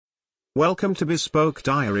Welcome to Bespoke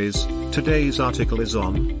Diaries. Today's article is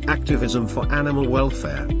on Activism for Animal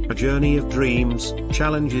Welfare, A Journey of Dreams,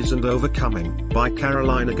 Challenges and Overcoming, by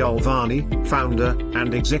Carolina Galvani, founder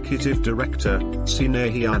and executive director,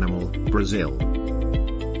 Sinehi Animal, Brazil.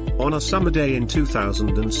 On a summer day in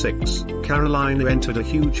 2006, Carolina entered a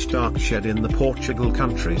huge dark shed in the Portugal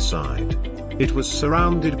countryside. It was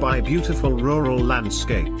surrounded by beautiful rural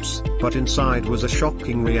landscapes, but inside was a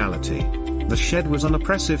shocking reality. The shed was an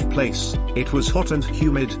oppressive place, it was hot and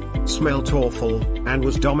humid, smelt awful, and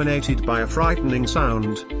was dominated by a frightening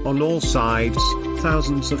sound. On all sides,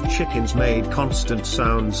 thousands of chickens made constant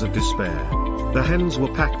sounds of despair. The hens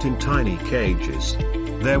were packed in tiny cages.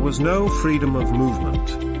 There was no freedom of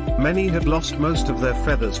movement. Many had lost most of their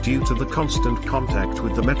feathers due to the constant contact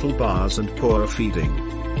with the metal bars and poor feeding.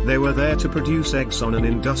 They were there to produce eggs on an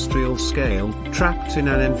industrial scale, trapped in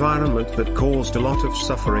an environment that caused a lot of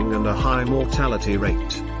suffering and a high mortality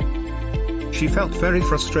rate. She felt very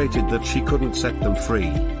frustrated that she couldn't set them free.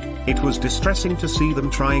 It was distressing to see them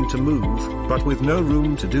trying to move, but with no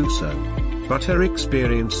room to do so. But her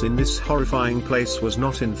experience in this horrifying place was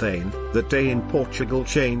not in vain. That day in Portugal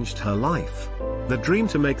changed her life. The dream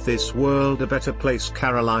to make this world a better place.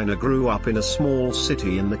 Carolina grew up in a small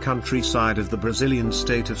city in the countryside of the Brazilian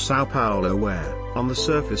state of São Paulo where, on the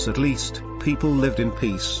surface at least, people lived in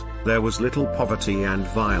peace. There was little poverty and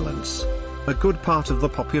violence. A good part of the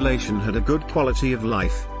population had a good quality of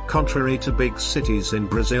life, contrary to big cities in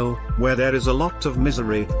Brazil, where there is a lot of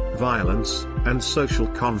misery, violence, and social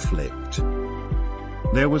conflict.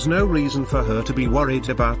 There was no reason for her to be worried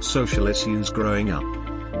about social issues growing up.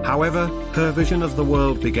 However, her vision of the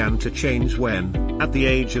world began to change when, at the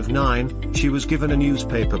age of 9, she was given a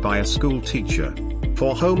newspaper by a school teacher.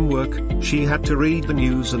 For homework, she had to read the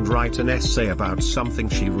news and write an essay about something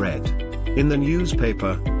she read. In the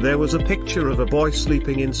newspaper, there was a picture of a boy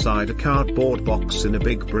sleeping inside a cardboard box in a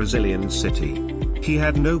big Brazilian city. He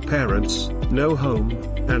had no parents, no home,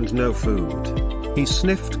 and no food. He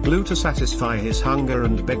sniffed glue to satisfy his hunger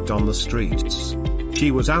and begged on the streets. She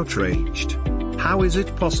was outraged. How is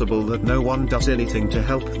it possible that no one does anything to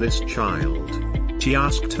help this child? She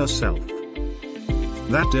asked herself.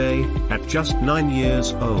 That day, at just 9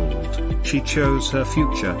 years old, she chose her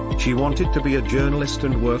future. She wanted to be a journalist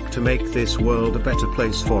and work to make this world a better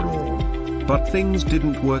place for all. But things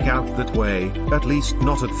didn't work out that way, at least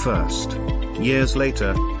not at first. Years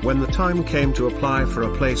later, when the time came to apply for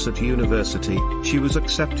a place at university, she was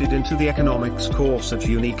accepted into the economics course at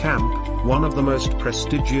Unicamp, one of the most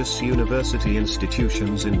prestigious university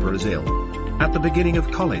institutions in Brazil. At the beginning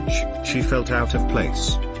of college, she felt out of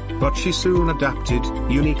place. But she soon adapted.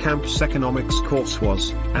 Unicamp's economics course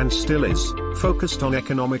was, and still is, focused on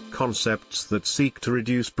economic concepts that seek to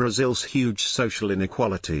reduce Brazil's huge social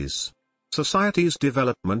inequalities. Society's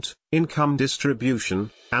development, income distribution,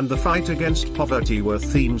 and the fight against poverty were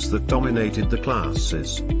themes that dominated the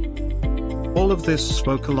classes. All of this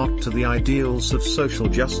spoke a lot to the ideals of social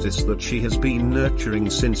justice that she has been nurturing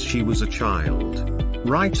since she was a child.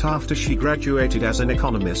 Right after she graduated as an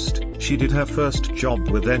economist, she did her first job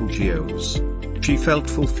with NGOs. She felt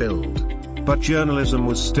fulfilled. But journalism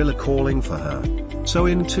was still a calling for her. So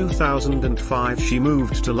in 2005 she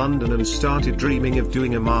moved to London and started dreaming of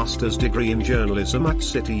doing a master's degree in journalism at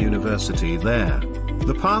City University there.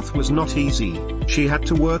 The path was not easy. She had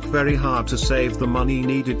to work very hard to save the money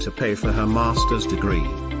needed to pay for her master's degree.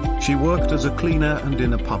 She worked as a cleaner and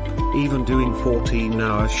in a pub, even doing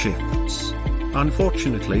 14-hour shifts.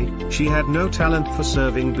 Unfortunately, she had no talent for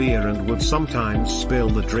serving beer and would sometimes spill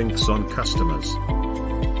the drinks on customers.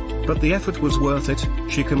 But the effort was worth it.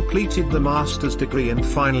 She completed the master's degree and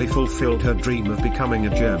finally fulfilled her dream of becoming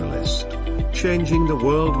a journalist. Changing the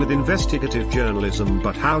world with investigative journalism.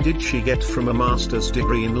 But how did she get from a master's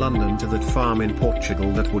degree in London to that farm in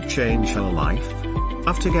Portugal that would change her life?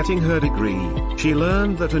 After getting her degree, she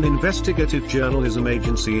learned that an investigative journalism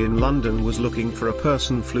agency in London was looking for a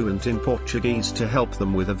person fluent in Portuguese to help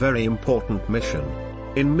them with a very important mission.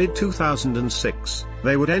 In mid-2006,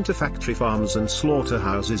 they would enter factory farms and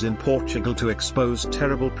slaughterhouses in Portugal to expose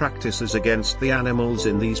terrible practices against the animals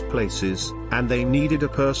in these places, and they needed a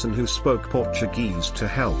person who spoke Portuguese to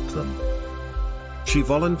help them. She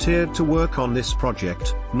volunteered to work on this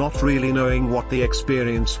project, not really knowing what the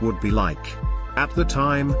experience would be like. At the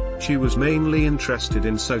time, she was mainly interested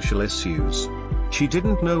in social issues. She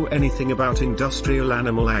didn't know anything about industrial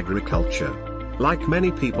animal agriculture. Like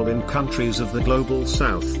many people in countries of the global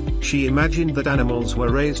south, she imagined that animals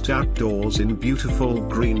were raised outdoors in beautiful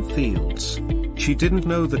green fields. She didn't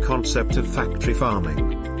know the concept of factory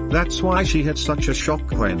farming. That's why she had such a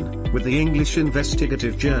shock when, with the English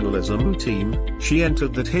investigative journalism team, she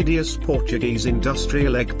entered that hideous Portuguese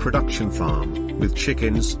industrial egg production farm, with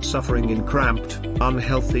chickens suffering in cramped,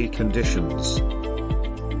 unhealthy conditions.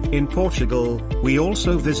 In Portugal, we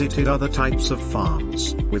also visited other types of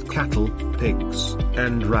farms, with cattle, pigs,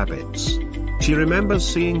 and rabbits. She remembers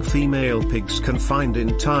seeing female pigs confined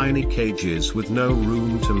in tiny cages with no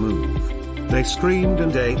room to move. They screamed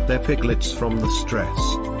and ate their piglets from the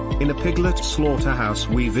stress. In a piglet slaughterhouse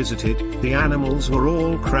we visited, the animals were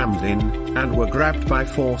all crammed in, and were grabbed by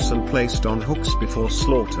force and placed on hooks before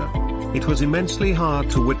slaughter. It was immensely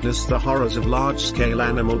hard to witness the horrors of large-scale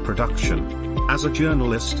animal production. As a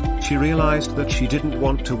journalist, she realized that she didn't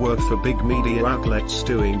want to work for big media outlets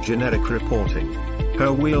doing generic reporting.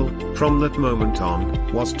 Her will, from that moment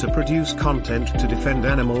on, was to produce content to defend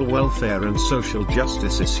animal welfare and social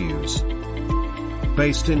justice issues.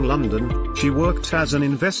 Based in London, she worked as an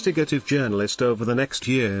investigative journalist over the next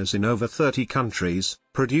years in over 30 countries,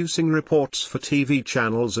 producing reports for TV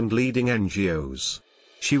channels and leading NGOs.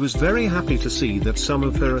 She was very happy to see that some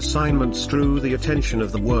of her assignments drew the attention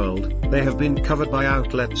of the world. They have been covered by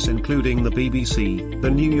outlets including the BBC,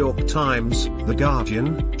 the New York Times, The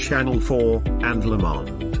Guardian, Channel 4, and Le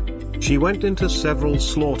Monde. She went into several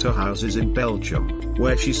slaughterhouses in Belgium,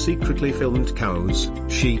 where she secretly filmed cows,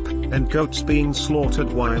 sheep, and goats being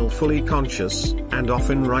slaughtered while fully conscious, and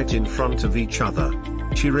often right in front of each other.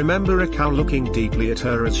 She remembered a cow looking deeply at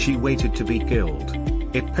her as she waited to be killed.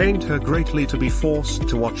 It pained her greatly to be forced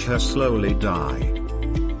to watch her slowly die.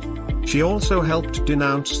 She also helped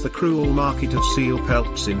denounce the cruel market of seal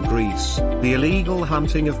pelts in Greece, the illegal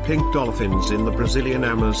hunting of pink dolphins in the Brazilian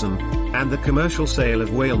Amazon, and the commercial sale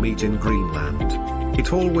of whale meat in Greenland.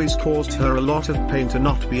 It always caused her a lot of pain to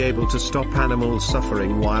not be able to stop animals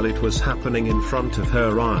suffering while it was happening in front of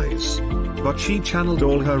her eyes. But she channeled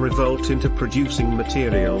all her revolt into producing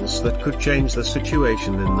materials that could change the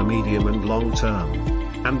situation in the medium and long term.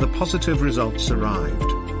 And the positive results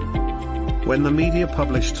arrived. When the media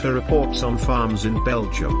published her reports on farms in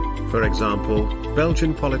Belgium, for example,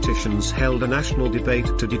 Belgian politicians held a national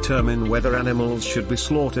debate to determine whether animals should be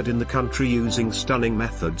slaughtered in the country using stunning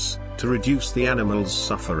methods, to reduce the animals'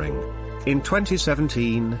 suffering. In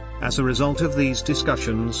 2017, as a result of these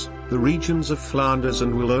discussions, the regions of Flanders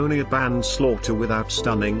and Wallonia banned slaughter without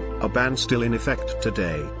stunning, a ban still in effect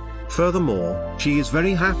today. Furthermore, she is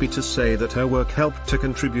very happy to say that her work helped to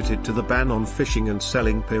contribute to the ban on fishing and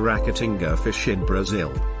selling piracatinga fish in Brazil.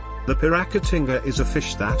 The piracatinga is a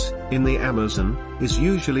fish that, in the Amazon, is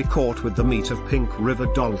usually caught with the meat of pink river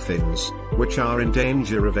dolphins, which are in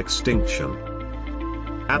danger of extinction.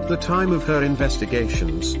 At the time of her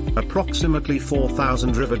investigations, approximately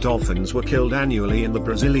 4,000 river dolphins were killed annually in the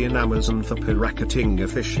Brazilian Amazon for piracatinga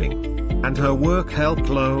fishing. And her work helped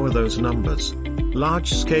lower those numbers.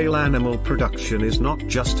 Large-scale animal production is not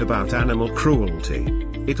just about animal cruelty.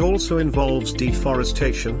 It also involves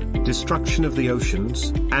deforestation, destruction of the oceans,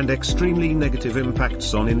 and extremely negative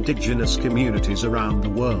impacts on indigenous communities around the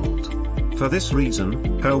world. For this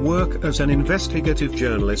reason, her work as an investigative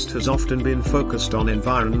journalist has often been focused on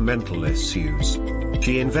environmental issues.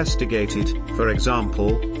 She investigated, for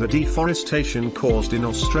example, the deforestation caused in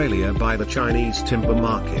Australia by the Chinese timber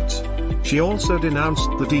market. She also denounced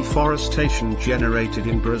the deforestation generated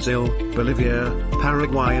in Brazil, Bolivia,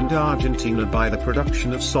 Paraguay and Argentina by the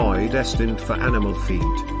production of soy destined for animal feed.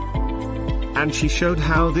 And she showed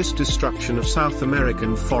how this destruction of South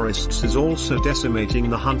American forests is also decimating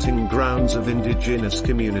the hunting grounds of indigenous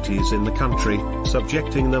communities in the country,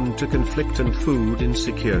 subjecting them to conflict and food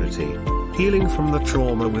insecurity. Healing from the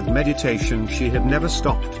trauma with meditation, she had never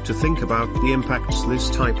stopped to think about the impacts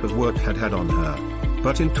this type of work had had on her.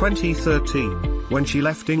 But in 2013, when she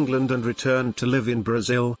left England and returned to live in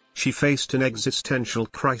Brazil, she faced an existential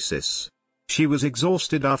crisis. She was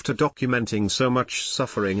exhausted after documenting so much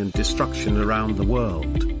suffering and destruction around the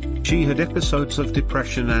world. She had episodes of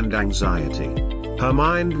depression and anxiety. Her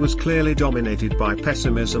mind was clearly dominated by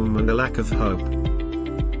pessimism and a lack of hope.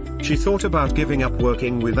 She thought about giving up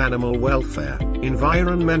working with animal welfare,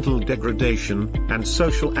 environmental degradation, and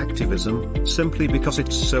social activism, simply because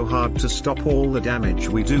it's so hard to stop all the damage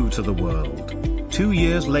we do to the world. 2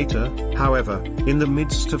 years later, however, in the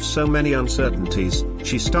midst of so many uncertainties,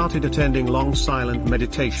 she started attending long silent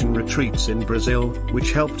meditation retreats in Brazil,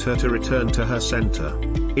 which helped her to return to her center.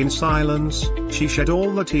 In silence, she shed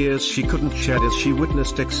all the tears she couldn't shed as she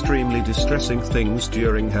witnessed extremely distressing things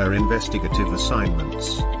during her investigative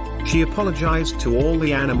assignments. She apologized to all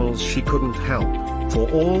the animals she couldn't help, for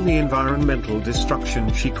all the environmental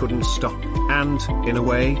destruction she couldn't stop, and, in a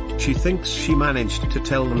way, she thinks she managed to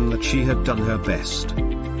tell them that she had done her best.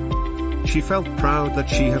 She felt proud that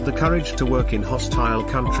she had the courage to work in hostile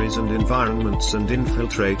countries and environments and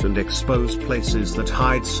infiltrate and expose places that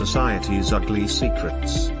hide society's ugly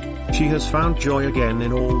secrets. She has found joy again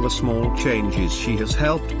in all the small changes she has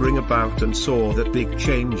helped bring about, and saw that big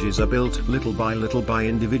changes are built little by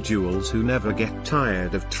individuals who never get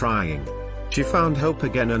tired of trying. She found hope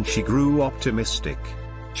again and she grew optimistic.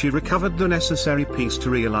 She recovered the necessary peace to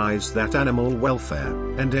realize that animal welfare,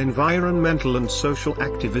 and environmental and social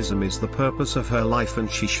activism is the purpose of her life and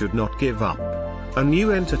she should not give up. A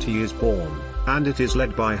new entity is born, and it is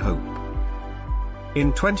led by hope.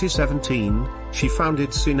 In 2017, she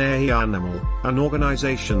founded Sinehi Animal, an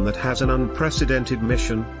organization that has an unprecedented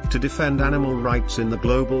mission to defend animal rights in the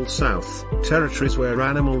Global South, territories where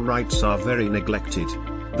animal rights are very neglected.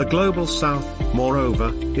 The Global South,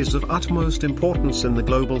 moreover, is of utmost importance in the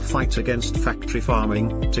global fight against factory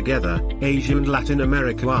farming. Together, Asia and Latin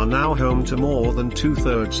America are now home to more than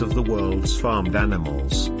 2/3 of the world's farmed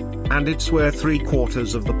animals. And it's where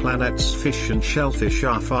 3/4 of the planet's fish and shellfish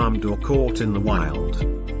are farmed or caught in the wild.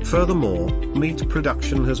 Furthermore, meat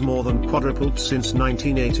production has more than quadrupled since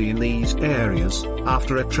 1980 in these areas,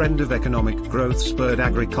 after a trend of economic growth spurred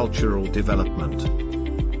agricultural development.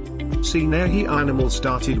 Sinehi Animal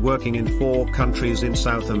started working in 4 countries in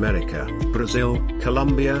South America: Brazil,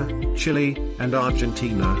 Colombia, Chile, and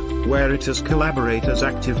Argentina, where it has collaborators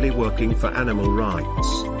actively working for animal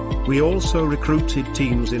rights. We also recruited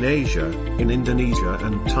teams in Asia, in Indonesia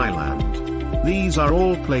and Thailand. These are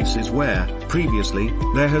all places where, previously,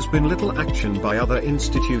 there has been little action by other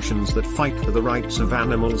institutions that fight for the rights of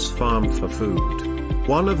animals farmed for food.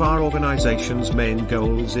 One of our organization's main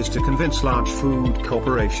goals is to convince large food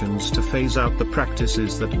corporations to phase out the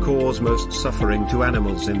practices that cause most suffering to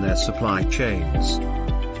animals in their supply chains.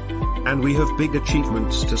 And we have big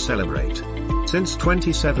achievements to celebrate. Since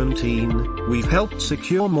 2017, we've helped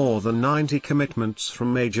secure more than 90 commitments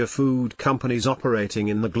from major food companies operating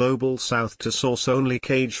in the Global South to source only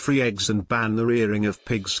cage-free eggs and ban the rearing of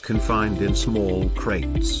pigs confined in small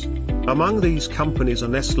crates. Among these companies are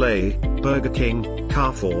Nestlé, Burger King,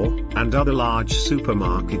 Carrefour, and other large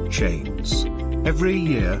supermarket chains. Every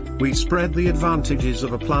year, we spread the advantages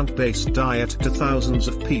of a plant-based diet to thousands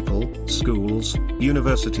of people, schools,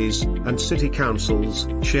 universities, and city councils,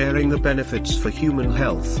 sharing the benefits for human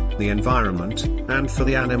health, the environment, and for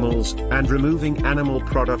the animals, and removing animal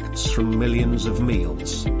products from millions of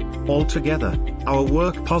meals. Altogether, our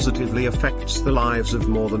work positively affects the lives of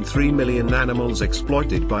more than 3 million animals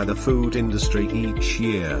exploited by the food industry each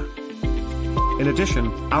year. In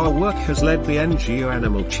addition, our work has led the NGO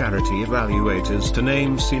Animal Charity Evaluators to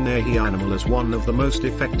name Sinehi Animal as one of the most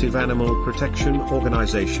effective animal protection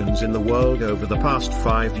organizations in the world over the past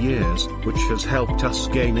 5 years, which has helped us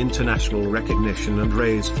gain international recognition and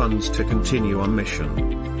raise funds to continue our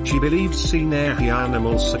mission. She believes Sinehi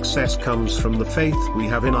Animal's success comes from the faith we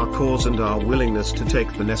have in our cause and our willingness to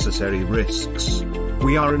take the necessary risks.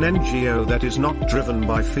 We are an NGO that is not driven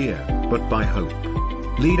by fear, but by hope.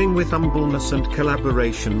 Leading with humbleness and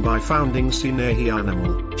collaboration by founding Sinehi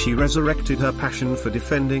Animal, she resurrected her passion for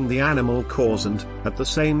defending the animal cause and, at the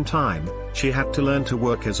same time, she had to learn to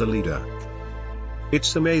work as a leader.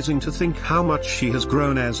 It's amazing to think how much she has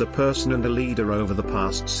grown as a person and a leader over the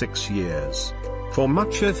past 6 years. For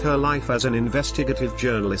much of her life as an investigative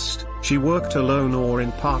journalist, she worked alone or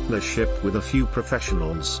in partnership with a few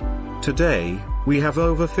professionals. Today, we have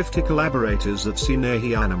over 50 collaborators at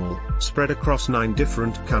Sinehi Animal, spread across 9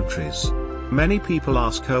 different countries. Many people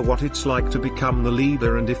ask her what it's like to become the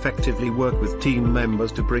leader and effectively work with team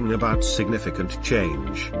members to bring about significant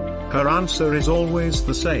change. Her answer is always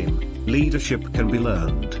the same: leadership can be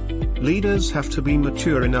learned. Leaders have to be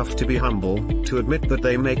mature enough to be humble, to admit that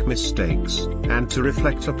they make mistakes, and to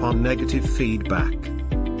reflect upon negative feedback.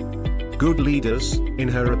 Good leaders, in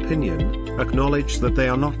her opinion, acknowledge that they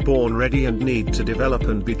are not born ready and need to develop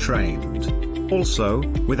and be trained. Also,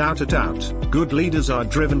 without a doubt, good leaders are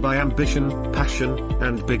driven by ambition, passion,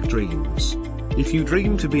 and big dreams. If you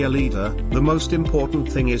dream to be a leader, the most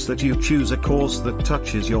important thing is that you choose a cause that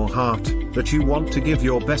touches your heart, that you want to give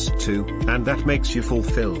your best to, and that makes you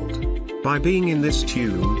fulfilled. By being in this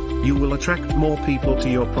tune, you will attract more people to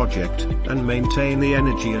your project, and maintain the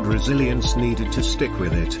energy and resilience needed to stick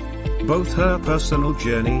with it. Both her personal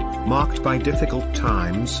journey, marked by difficult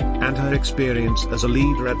times, and her experience as a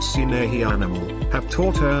leader at Sinehi Animal, have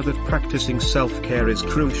taught her that practicing self-care is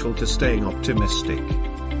crucial to staying optimistic.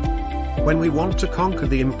 When we want to conquer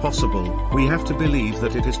the impossible, we have to believe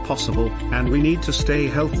that it is possible, and we need to stay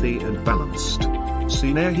healthy and balanced.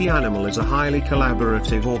 Sinehi Animal is a highly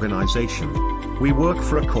collaborative organization. We work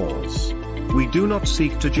for a cause. We do not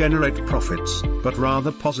seek to generate profits, but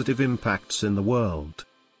rather positive impacts in the world.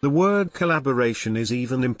 The word collaboration is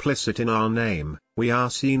even implicit in our name. We are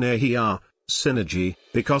synergy,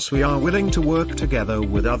 because we are willing to work together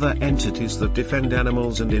with other entities that defend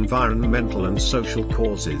animals and environmental and social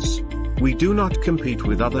causes. We do not compete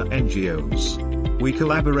with other NGOs. We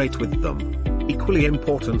collaborate with them. Equally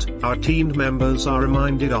important, our team members are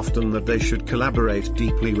reminded often that they should collaborate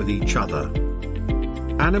deeply with each other.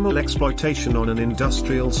 Animal exploitation on an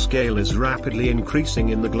industrial scale is rapidly increasing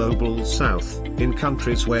in the global south, in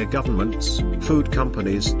countries where governments, food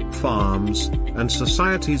companies, farms, and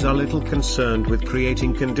societies are little concerned with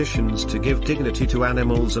creating conditions to give dignity to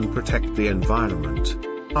animals and protect the environment.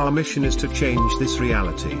 Our mission is to change this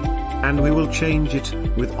reality. And we will change it,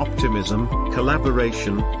 with optimism,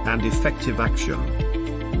 collaboration, and effective action.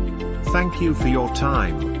 Thank you for your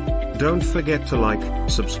time. Don't forget to like,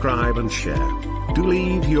 subscribe and share. Do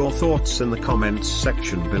leave your thoughts in the comments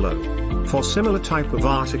section below. For similar type of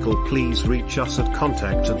article, please reach us at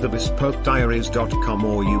contact@thebespokediaries.com,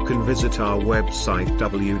 or you can visit our website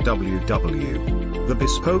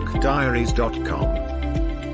www.thebespokediaries.com.